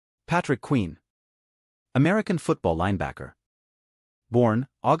Patrick Queen. American football linebacker. Born,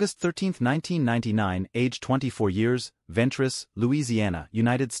 August 13, 1999, age 24 years, Ventris, Louisiana,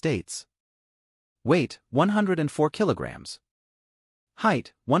 United States. Weight, 104 kilograms.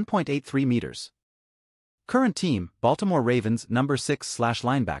 Height, 1.83 meters. Current team, Baltimore Ravens, number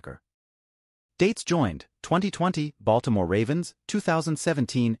 6/linebacker. Dates joined, 2020, Baltimore Ravens,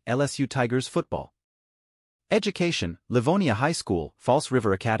 2017, LSU Tigers football. Education, Livonia High School, False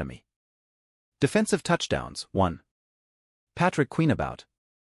River Academy. Defensive touchdowns, 1. Patrick Queen. About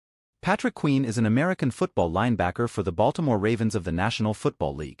Patrick Queen is an American football linebacker for the Baltimore Ravens of the National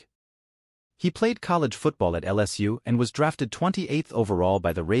Football League. He played college football at LSU and was drafted 28th overall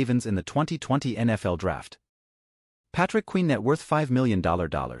by the Ravens in the 2020 NFL Draft. Patrick Queen net worth $5 million.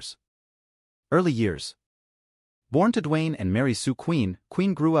 Early years. Born to Dwayne and Mary Sue Queen,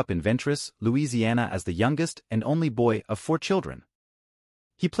 Queen grew up in Ventris, Louisiana as the youngest and only boy of 4 children.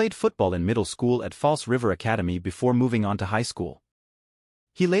 He played football in middle school at False River Academy before moving on to high school.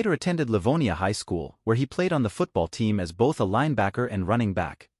 He later attended Livonia High School, where he played on the football team as both a linebacker and running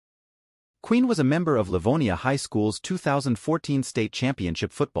back. Queen was a member of Livonia High School's 2014 state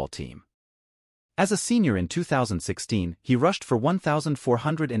championship football team. As a senior in 2016, he rushed for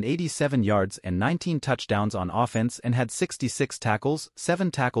 1,487 yards and 19 touchdowns on offense and had 66 tackles,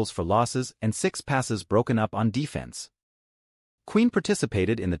 7 tackles for losses, and 6 passes broken up on defense. Queen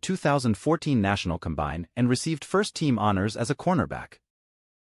participated in the 2014 National Combine and received first-team honors as a cornerback.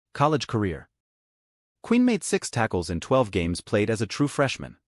 College career. Queen made 6 tackles in 12 games played as a true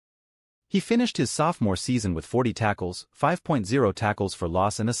freshman. He finished his sophomore season with 40 tackles, 5.0 tackles for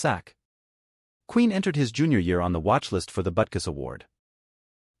loss and a sack. Queen entered his junior year on the watch list for the Butkus Award.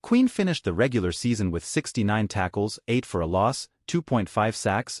 Queen finished the regular season with 69 tackles, 8 for a loss, 2.5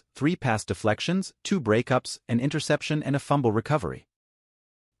 sacks, 3 pass deflections, 2 breakups, an interception and a fumble recovery.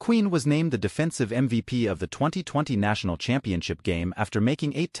 Queen was named the defensive MVP of the 2020 National Championship game after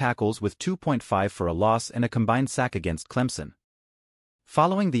making 8 tackles with 2.5 for a loss and a combined sack against Clemson.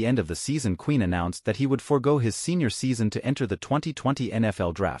 Following the end of the season, Queen announced that he would forego his senior season to enter the 2020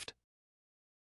 NFL Draft.